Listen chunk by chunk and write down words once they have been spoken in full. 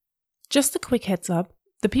Just a quick heads up,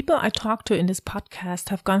 the people I talk to in this podcast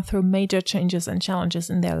have gone through major changes and challenges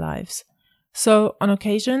in their lives. So, on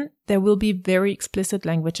occasion, there will be very explicit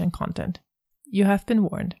language and content. You have been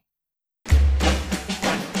warned.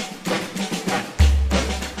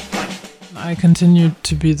 I continued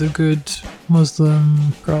to be the good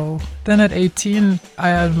Muslim girl. Then at 18, I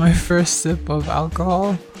had my first sip of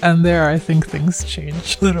alcohol, and there I think things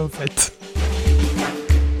changed a little bit.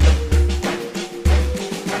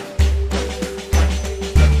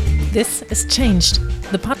 This is Changed,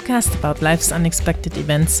 the podcast about life's unexpected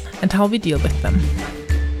events and how we deal with them.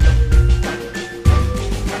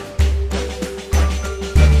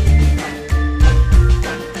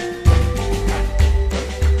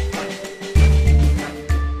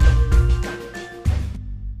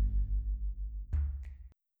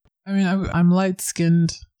 I mean, I'm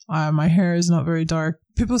light-skinned. My hair is not very dark.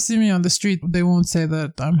 People see me on the street, they won't say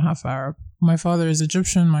that I'm half Arab. My father is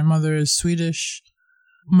Egyptian, my mother is Swedish.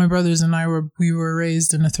 My brothers and I were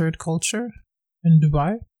raised in a third culture in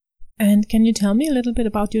Dubai. And can you tell me a little bit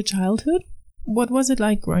about your childhood? What was it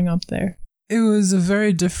like growing up there? It was a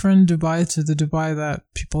very different Dubai to the Dubai that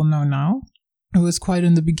people know now. It was quite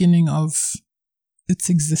in the beginning of its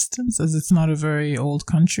existence, as it's not a very old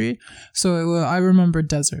country. So I remember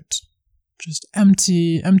desert. Just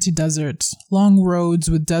empty desert. Long roads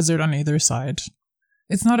with desert on either side.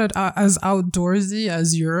 It's not as outdoorsy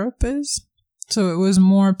as Europe is. So it was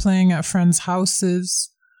more playing at friends' houses,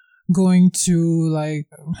 going to like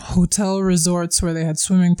hotel resorts where they had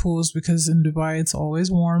swimming pools, because in Dubai it's always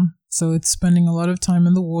warm. So it's spending a lot of time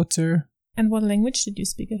in the water. And what language did you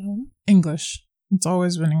speak at home? English. It's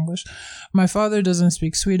always been English. My father doesn't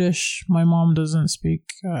speak Swedish. My mom doesn't speak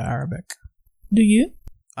Arabic. Do you?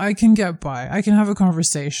 I can get by. I can have a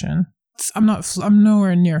conversation. I'm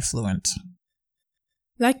nowhere near fluent.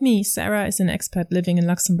 Like me, Sarah is an expat living in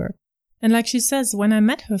Luxembourg. And like she says, when I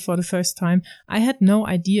met her for the first time, I had no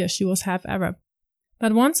idea she was half Arab.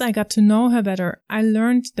 But once I got to know her better, I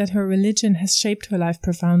learned that her religion has shaped her life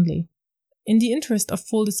profoundly. In the interest of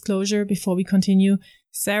full disclosure, before we continue,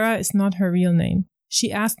 Sarah is not her real name.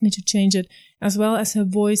 She asked me to change it, as well as her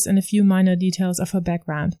voice and a few minor details of her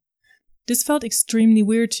background. This felt extremely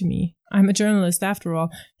weird to me. I'm a journalist after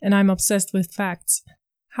all, and I'm obsessed with facts.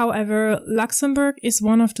 However, Luxembourg is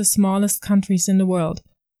one of the smallest countries in the world.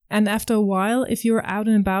 And after a while, if you're out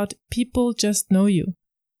and about, people just know you.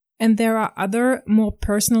 And there are other, more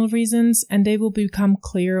personal reasons, and they will become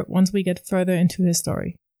clear once we get further into his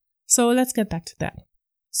story. So let's get back to that.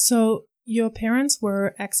 So, your parents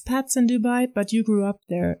were expats in Dubai, but you grew up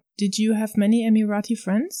there. Did you have many Emirati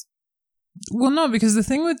friends? Well, no, because the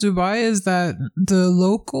thing with Dubai is that the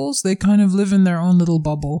locals, they kind of live in their own little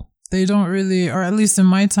bubble. They don't really, or at least in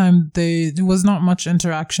my time, there was not much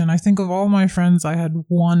interaction. I think of all my friends, I had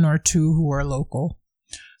one or two who were local.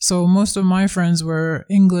 So most of my friends were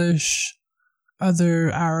English, other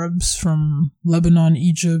Arabs from Lebanon,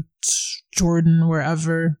 Egypt, Jordan,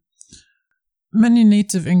 wherever. Many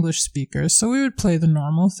native English speakers. So we would play the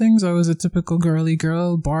normal things. I was a typical girly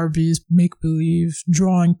girl, Barbies, make-believe,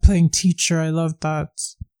 drawing, playing teacher. I loved that.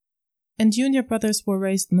 And you and your brothers were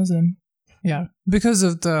raised Muslim? Yeah, because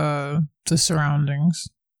of the surroundings.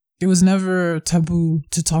 It was never taboo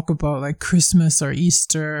to talk about like Christmas or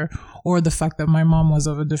Easter or the fact that my mom was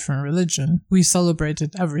of a different religion. We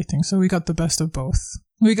celebrated everything, so we got the best of both.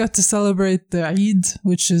 We got to celebrate the Eid,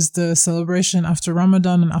 which is the celebration after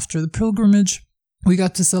Ramadan and after the pilgrimage. We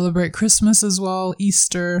got to celebrate Christmas as well,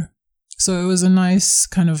 Easter. So it was a nice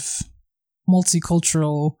kind of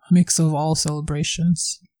multicultural mix of all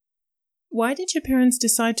celebrations. Why did your parents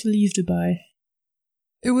decide to leave Dubai?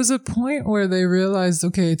 It was a point where they realized,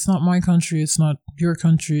 okay, it's not my country, it's not your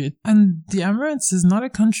country. And the Emirates is not a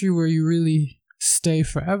country where you really stay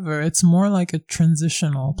forever. It's more like a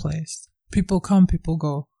transitional place. People come, people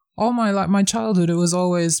go. All my childhood, it was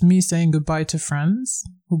always me saying goodbye to friends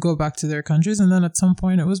who go back to their countries. And then at some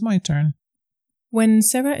point, it was my turn. When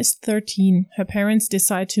Sarah is 13, her parents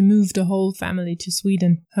decide to move the whole family to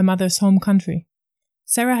Sweden, her mother's home country.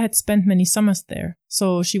 Sarah had spent many summers there,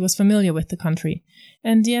 so she was familiar with the country.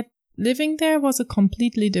 And yet, living there was a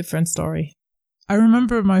completely different story. I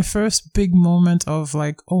remember my first big moment of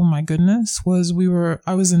like, oh my goodness,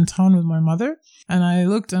 I was in town with my mother, and I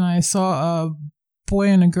looked and I saw a boy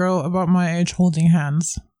and a girl about my age holding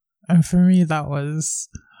hands. And for me, that was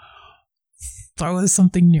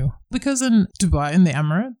something new. Because in Dubai, in the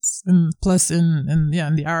Emirates, and plus in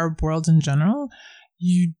the Arab world in general,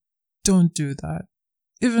 you don't do that.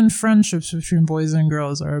 Even friendships between boys and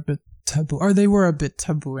girls are a bit taboo, or they were a bit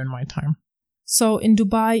taboo in my time. So in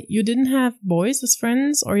Dubai, you didn't have boys as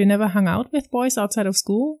friends, or you never hung out with boys outside of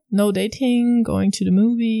school? No dating, going to the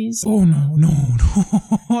movies? Oh, no.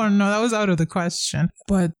 No, that was out of the question.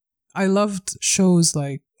 But I loved shows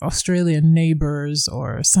like Australian Neighbours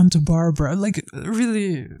or Santa Barbara, like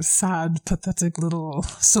really sad, pathetic little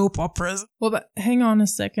soap operas. Well, but hang on a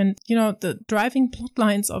second. You know, the driving plot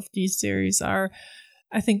lines of these series are,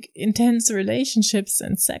 I think, intense relationships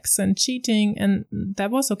and sex and cheating, and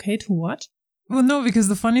that was okay to watch? Well, no, because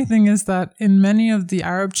the funny thing is that in many of the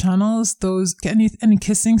Arab channels, any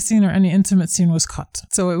kissing scene or any intimate scene was cut.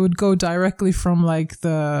 So it would go directly from like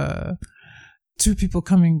the two people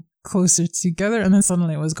coming closer together, and then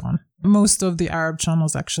suddenly it was gone. Most of the Arab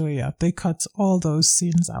channels actually, they cut all those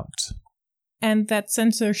scenes out. And that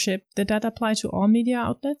censorship, did that apply to all media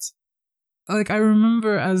outlets? Like I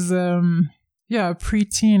remember as a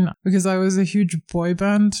preteen, because I was a huge boy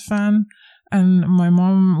band fan, and my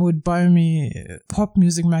mom would buy me pop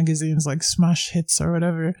music magazines like Smash Hits or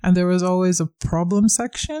whatever, and there was always a problem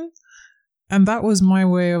section, and that was my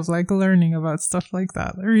way of like learning about stuff like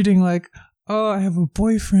that. Reading like, oh, I have a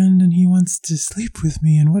boyfriend and he wants to sleep with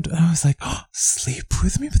me, and I was like, oh, sleep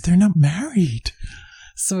with me? But they're not married.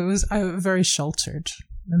 So it was very sheltered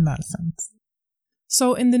in that sense.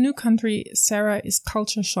 So in the new country, Sarah is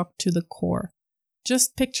culture shocked to the core.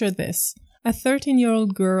 Just picture this. A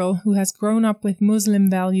 13-year-old girl who has grown up with Muslim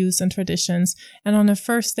values and traditions, and on her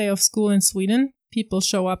first day of school in Sweden, people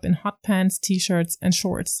show up in hot pants, t-shirts, and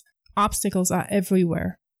shorts. Obstacles are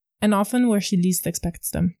everywhere, and often where she least expects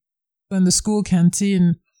them. In the school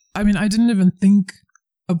canteen, I mean, I didn't even think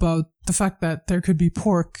about the fact that there could be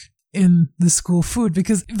pork in the school food,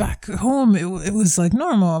 because back home it was like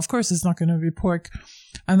normal. Of course it's not going to be pork.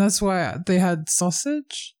 And that's why they had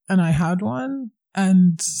sausage, and I had one.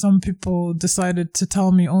 And some people decided to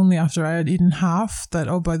tell me only after I had eaten half that,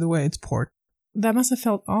 oh, by the way, it's pork. That must have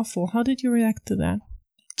felt awful. How did you react to that?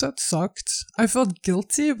 That sucked. I felt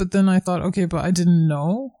guilty, but then I thought, okay, but I didn't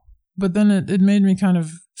know. But then it made me kind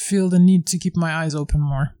of feel the need to keep my eyes open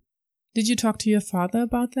more. Did you talk to your father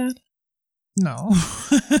about that? No.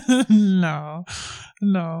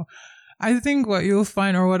 No. I think what you'll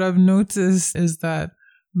find, or what I've noticed, is that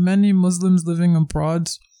many Muslims living abroad,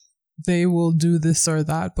 they will do this or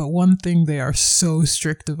that, but one thing they are so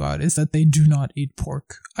strict about is that they do not eat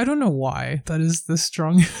pork. I don't know why. That is the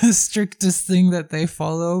strictest thing that they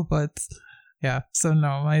follow, but yeah. So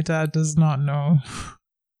no, my dad does not know.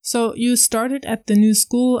 So you started at the new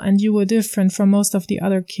school and you were different from most of the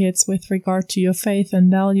other kids with regard to your faith and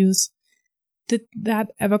values. Did that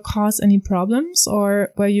ever cause any problems,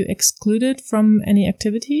 or were you excluded from any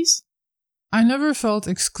activities? I never felt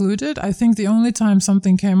excluded. I think the only time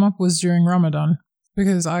something came up was during Ramadan,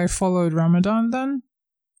 because I followed Ramadan then,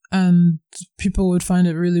 and people would find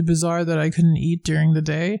it really bizarre that I couldn't eat during the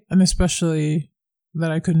day, and especially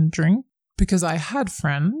that I couldn't drink, because I had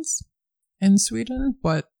friends in Sweden,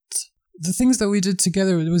 but the things that we did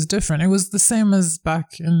together, it was different. It was the same as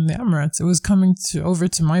back in the Emirates. It was coming over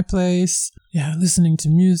to my place, listening to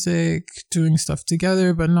music, doing stuff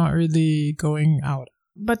together, but not really going out.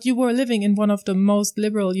 But you were living in one of the most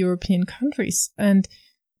liberal European countries. And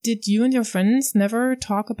did you and your friends never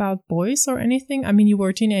talk about boys or anything? I mean, you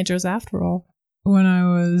were teenagers after all. When I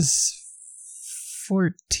was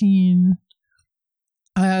 14,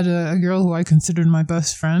 I had a girl who I considered my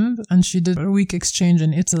best friend, and she did a week exchange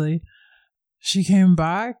in Italy. She came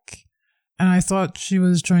back, and I thought she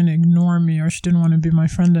was trying to ignore me, or she didn't want to be my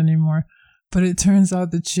friend anymore. But it turns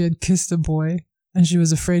out that she had kissed a boy, and she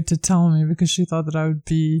was afraid to tell me because she thought that I would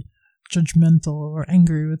be judgmental or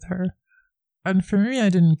angry with her. And for me, I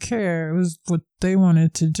didn't care. It was what they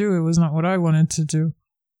wanted to do. It was not what I wanted to do.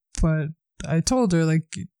 But I told her,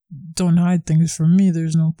 like, don't hide things from me.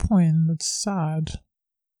 There's no point. That's sad.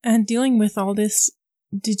 And dealing with all this,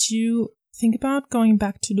 did you think about going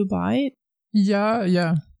back to Dubai?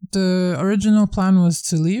 Yeah. The original plan was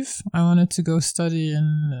to leave. I wanted to go study,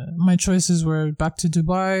 and my choices were back to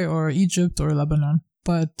Dubai or Egypt or Lebanon.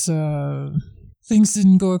 But things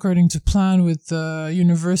didn't go according to plan with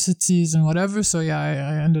universities and whatever, so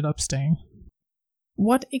I ended up staying.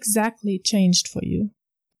 What exactly changed for you?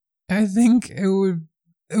 I think it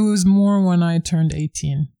was more when I turned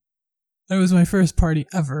 18. It was my first party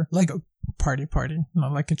ever, like a party,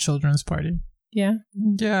 not like a children's party. Yeah?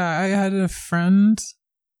 Yeah, I had a friend,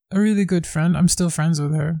 a really good friend. I'm still friends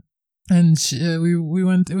with her. And we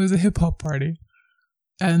went, it was a hip hop party.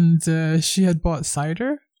 And she had bought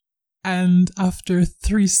cider. And after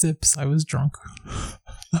 3 sips, I was drunk.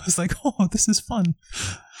 I was like, oh, this is fun.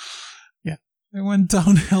 Yeah, it went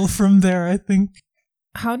downhill from there, I think.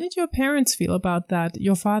 How did your parents feel about that,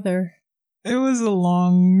 your father? It was a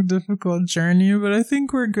long, difficult journey, but I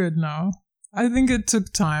think we're good now. I think it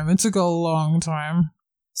took time. It took a long time.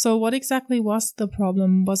 So what exactly was the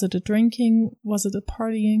problem? Was it the drinking? Was it the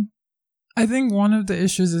partying? I think one of the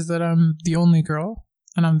issues is that I'm the only girl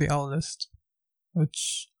and I'm the eldest,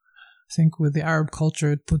 which I think with the Arab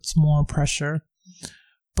culture, it puts more pressure.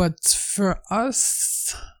 But for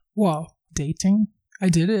us, well, dating, I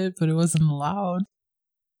did it, but it wasn't allowed.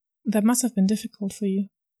 That must have been difficult for you.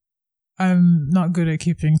 I'm not good at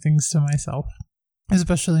keeping things to myself,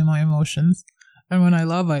 especially my emotions. And when I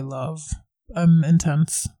love, I love. I'm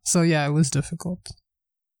intense. So yeah, it was difficult.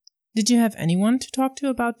 Did you have anyone to talk to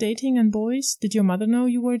about dating and boys? Did your mother know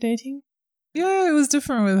you were dating? Yeah, it was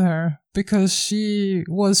different with her because she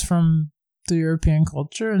was from the European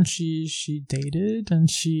culture and she dated and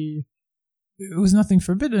it was nothing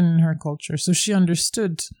forbidden in her culture. So she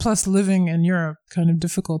understood. Plus living in Europe, kind of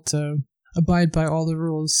difficult to abide by all the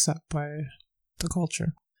rules set by the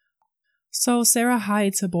culture. So Sarah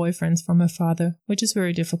hides her boyfriends from her father, which is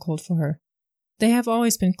very difficult for her. They have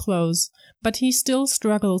always been close, but he still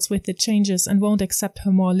struggles with the changes and won't accept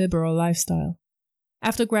her more liberal lifestyle.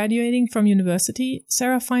 After graduating from university,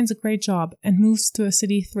 Sarah finds a great job and moves to a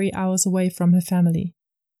city 3 hours away from her family.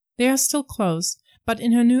 They are still close, but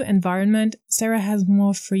in her new environment, Sarah has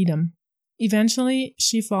more freedom. Eventually,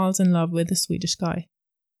 she falls in love with a Swedish guy.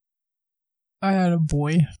 I had a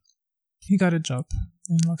boy. He got a job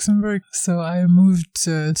in Luxembourg, so I moved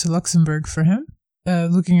to Luxembourg for him.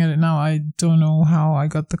 Looking at it now, I don't know how I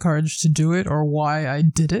got the courage to do it or why I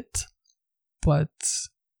did it, but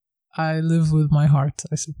I live with my heart,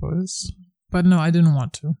 I suppose. But no, I didn't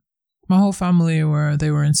want to. My whole family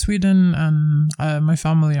they were in Sweden, and my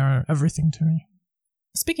family are everything to me.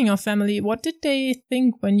 Speaking of family, what did they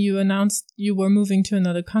think when you announced you were moving to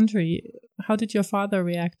another country? How did your father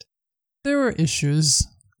react? There were issues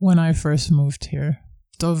when I first moved here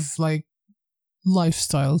of like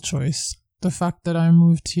lifestyle choice. The fact that I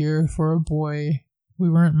moved here for a boy, we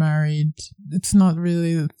weren't married. It's not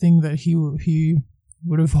really the thing that he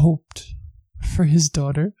would have hoped for his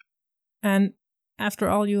daughter. And after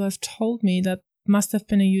all you have told me, that must have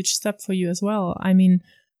been a huge step for you as well. I mean,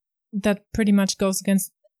 that pretty much goes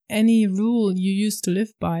against any rule you used to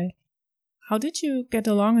live by. How did you get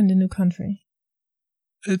along in the new country?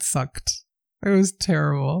 It sucked. It was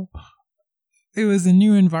terrible. It was a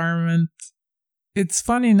new environment. It's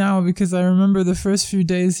funny now because I remember the first few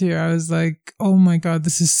days here, I was like, oh my God,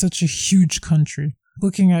 this is such a huge country.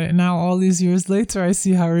 Looking at it now, all these years later, I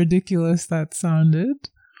see how ridiculous that sounded.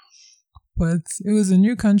 But it was a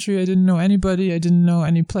new country. I didn't know anybody. I didn't know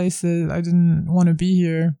any places. I didn't want to be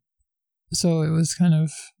here. So it was kind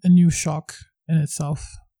of a new shock in itself.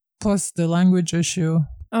 Plus the language issue.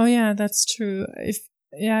 Oh yeah, that's true.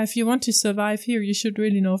 If you want to survive here, you should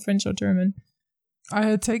really know French or German. I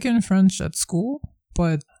had taken French at school,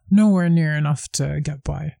 but nowhere near enough to get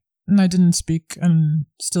by. And I didn't speak and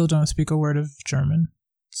still don't speak a word of German.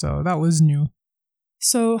 So that was new.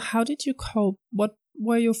 So how did you cope? What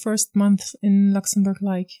were your first months in Luxembourg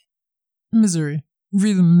like? Misery.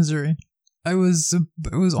 Real misery. It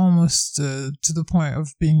was almost to the point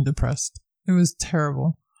of being depressed. It was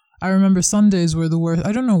terrible. I remember Sundays were the worst.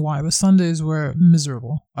 I don't know why, but Sundays were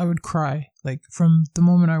miserable. I would cry, like, from the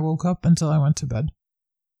moment I woke up until I went to bed.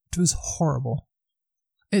 It was horrible.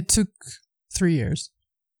 It took 3 years,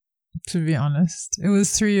 to be honest. It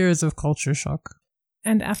was 3 years of culture shock.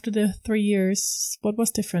 And after the 3 years, what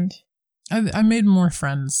was different? I made more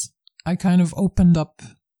friends. I kind of opened up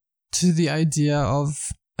to the idea of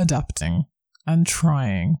adapting and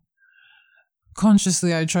trying.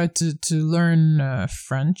 Consciously, I tried to learn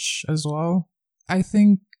French as well. I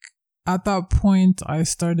think at that point, I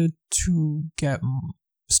started to get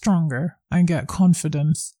stronger and get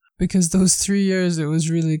confidence because those 3 years, it was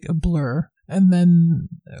really a blur. And then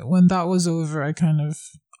when that was over, I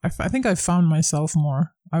think I found myself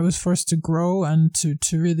more. I was forced to grow and to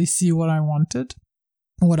really see what I wanted,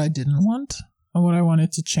 what I didn't want, and what I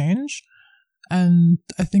wanted to change. And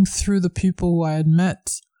I think through the people who I had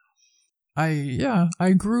met,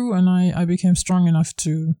 I grew and I became strong enough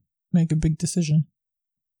to make a big decision.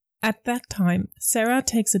 At that time, Sarah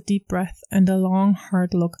takes a deep breath and a long,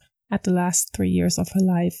 hard look at the last 3 years of her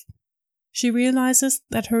life. She realizes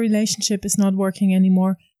that her relationship is not working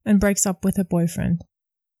anymore and breaks up with her boyfriend.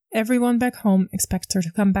 Everyone back home expects her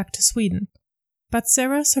to come back to Sweden. But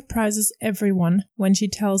Sarah surprises everyone when she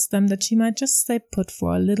tells them that she might just stay put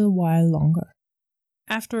for a little while longer.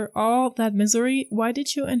 After all that misery, why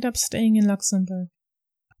did you end up staying in Luxembourg?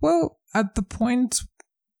 Well, at the point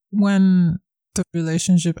when the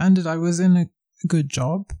relationship ended, I was in a good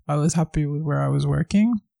job. I was happy with where I was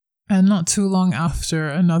working. And not too long after,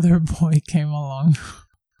 another boy came along.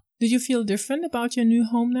 Did you feel different about your new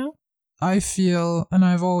home now? I feel, and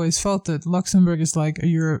I've always felt that Luxembourg is like a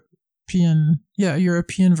European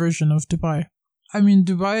version of Dubai. I mean,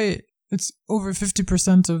 Dubai, it's over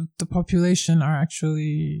 50% of the population are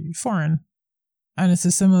actually foreign. And it's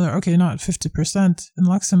a similar, okay, not 50% in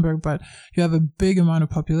Luxembourg, but you have a big amount of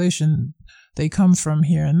population. They come from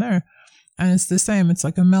here and there. And it's the same. It's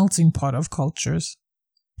like a melting pot of cultures.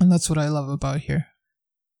 And that's what I love about here.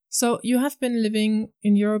 So you have been living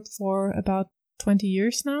in Europe for about 20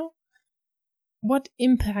 years now. What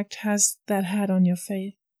impact has that had on your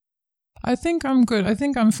faith? I think I'm good. I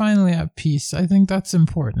think I'm finally at peace. I think that's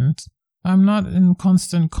important. I'm not in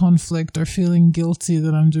constant conflict or feeling guilty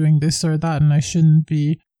that I'm doing this or that and I shouldn't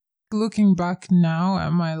be. Looking back now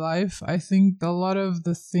at my life, I think a lot of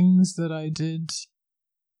the things that I did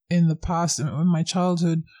in the past, in my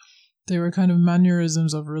childhood, they were kind of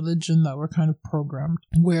mannerisms of religion that were kind of programmed.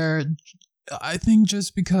 Where I think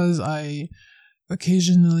just because I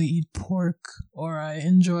occasionally eat pork or I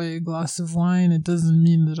enjoy a glass of wine, it doesn't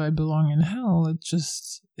mean that I belong in hell.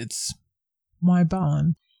 It's my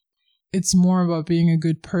balance. It's more about being a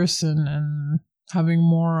good person and having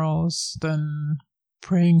morals than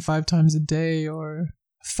praying 5 times a day or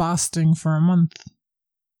fasting for a month.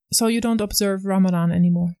 So you don't observe Ramadan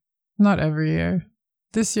anymore? Not every year.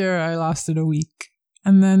 This year I lasted a week.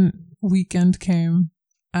 And then weekend came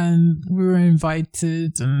and we were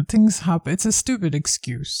invited and things happen. It's a stupid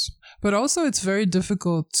excuse. But also it's very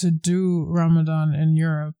difficult to do Ramadan in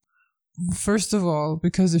Europe. First of all,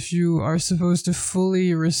 because if you are supposed to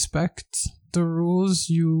fully respect the rules,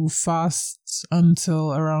 you fast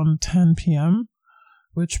until around 10 p.m.,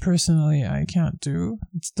 which personally I can't do.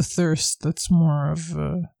 It's the thirst that's more of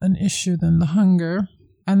an issue than the hunger.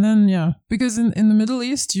 And then, because in the Middle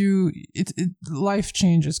East, life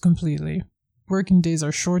changes completely. Working days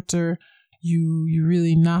are shorter. You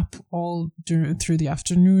really nap all through the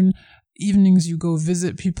afternoon. Evenings you go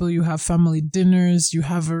visit people, you have family dinners, you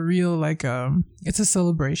have a real, it's a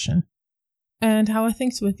celebration. And how are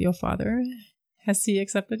things with your father? Has he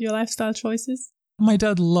accepted your lifestyle choices? My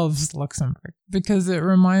dad loves Luxembourg because it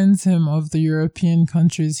reminds him of the European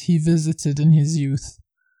countries he visited in his youth.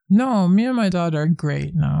 No, me and my dad are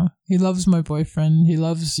great now. He loves my boyfriend, he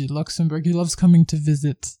loves Luxembourg, he loves coming to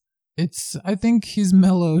visit. I think he's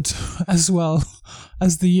mellowed as well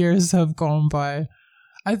as the years have gone by.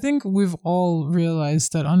 I think we've all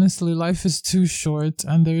realized that honestly life is too short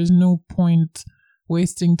and there is no point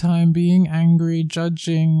wasting time being angry,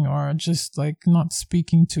 judging, or just not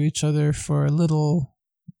speaking to each other for little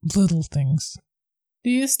things.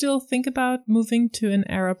 Do you still think about moving to an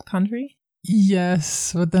Arab country?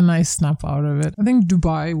 Yes, but then I snap out of it. I think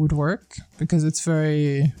Dubai would work because it's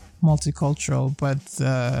very multicultural, but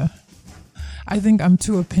I think I'm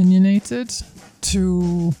too opinionated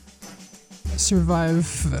to survive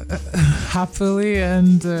happily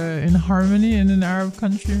and in harmony in an Arab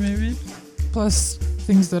country, maybe. Plus,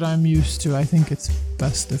 things that I'm used to, I think it's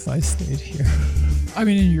best if I stayed here. I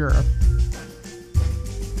mean, in Europe.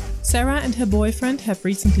 Sarah and her boyfriend have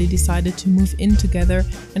recently decided to move in together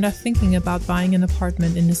and are thinking about buying an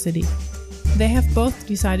apartment in the city. They have both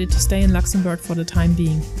decided to stay in Luxembourg for the time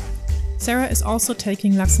being. Sarah is also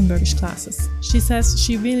taking Luxembourgish classes. She says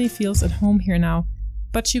she really feels at home here now,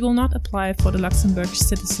 but she will not apply for the Luxembourgish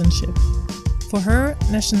citizenship. For her,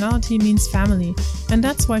 nationality means family, and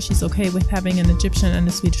that's why she's okay with having an Egyptian and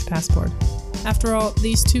a Swedish passport. After all,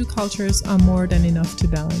 these two cultures are more than enough to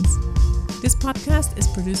balance. This podcast is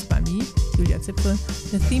produced by me, Julia Zipfel.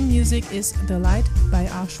 The theme music is The Light by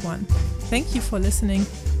Arshwan. Thank you for listening,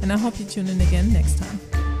 and I hope you tune in again next time.